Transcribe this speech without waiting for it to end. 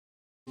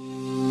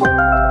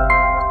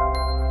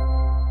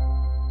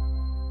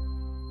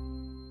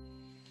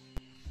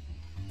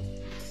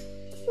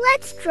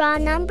Let's draw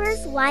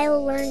numbers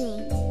while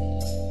learning.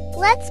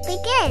 Let's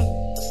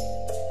begin.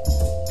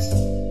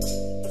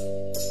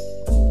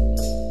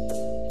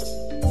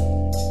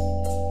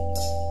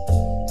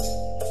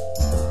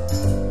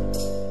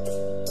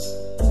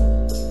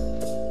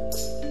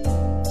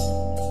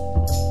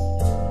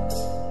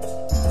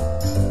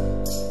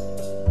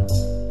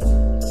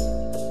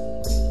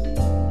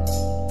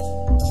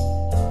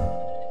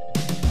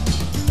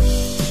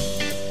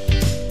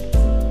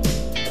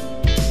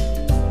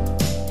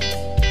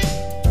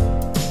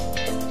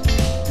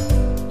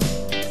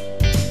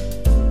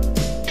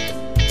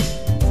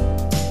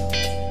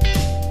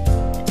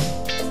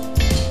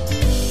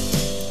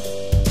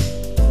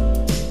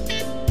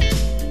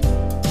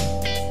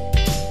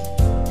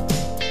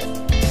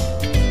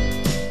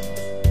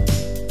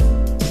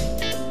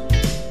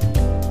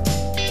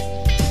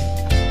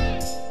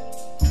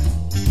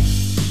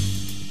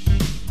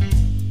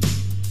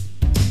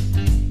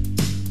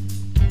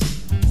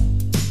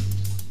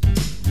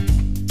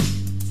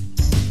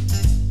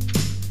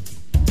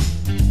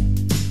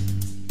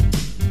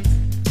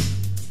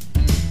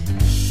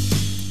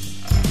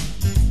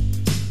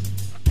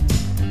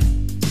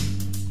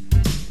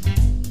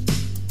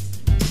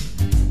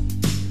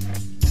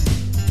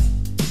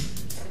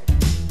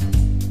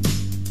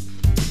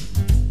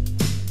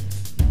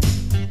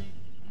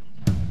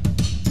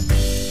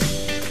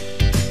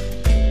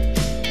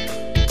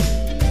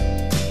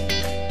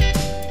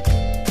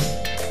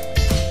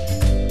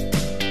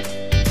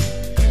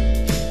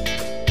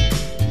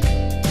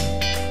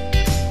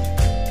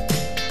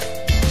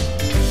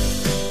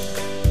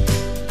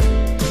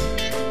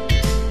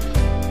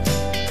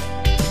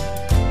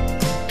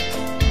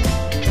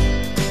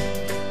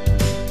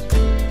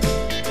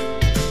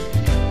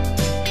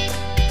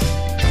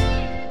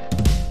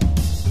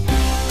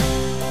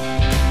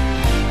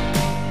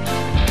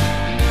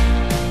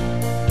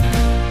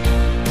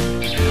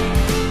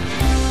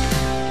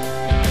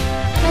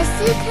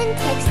 Masukkan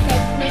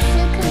tekstek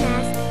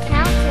masukkan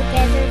count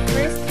together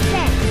first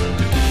sentence.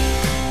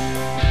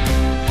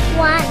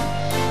 1,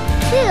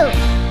 2,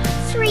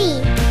 3,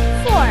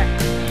 4,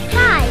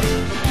 5,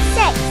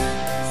 6,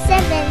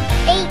 7,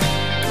 8,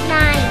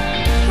 9,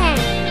 10.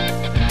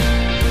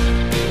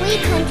 We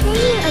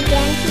continue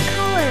again to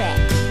color it.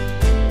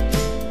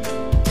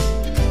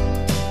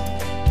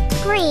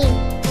 Green,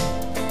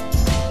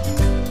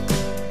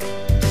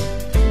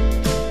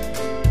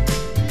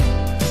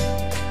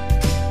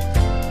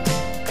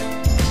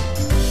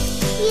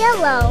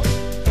 yellow,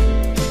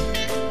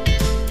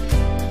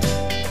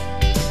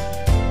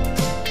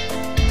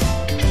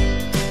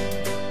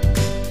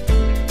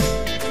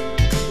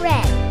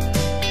 red,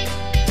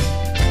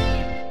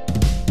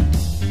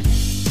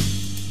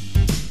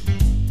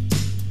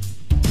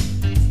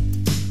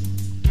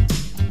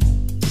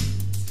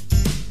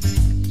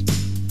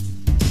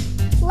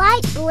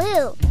 light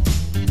blue,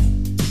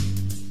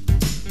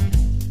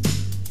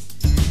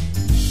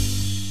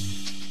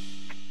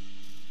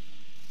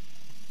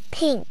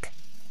 pink,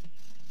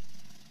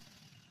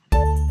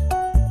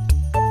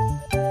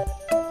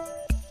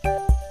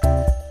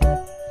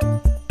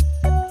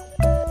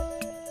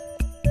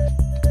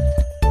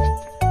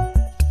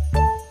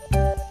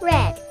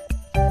 red,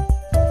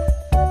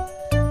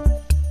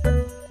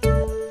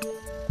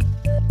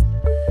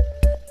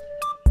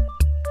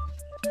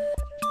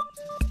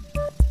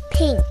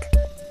 pink,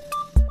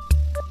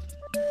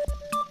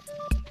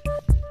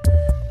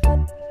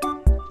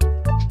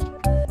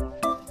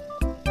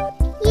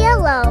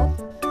 yellow,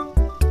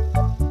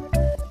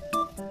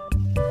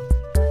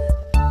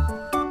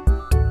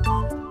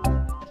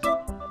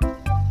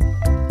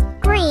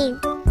 green,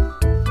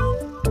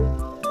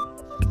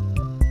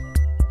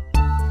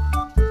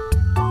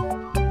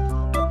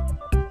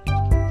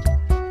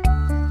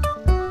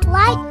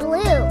 light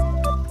blue,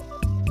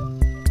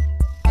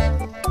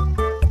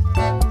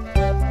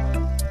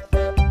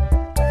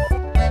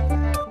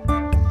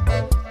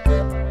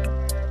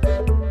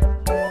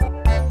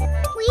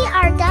 we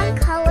are done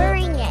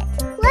coloring it.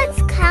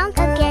 Let's count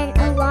again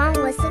along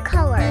with the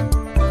color.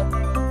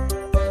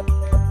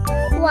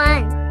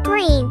 1,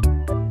 green,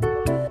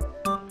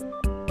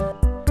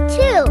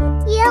 2,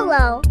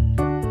 yellow,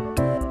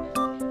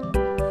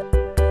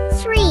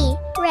 3,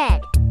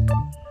 red,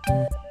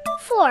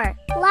 4,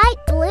 light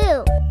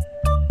blue,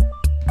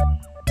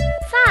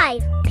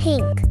 5,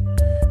 pink,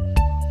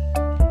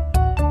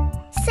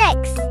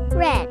 6,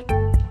 red,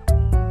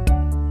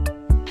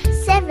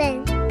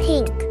 7,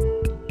 pink,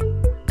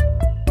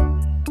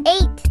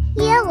 8,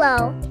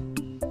 yellow,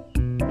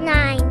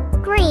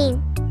 9,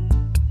 green,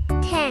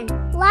 10,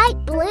 light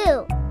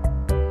blue.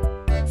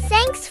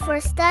 Thanks for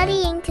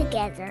studying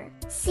together.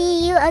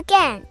 See you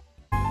again.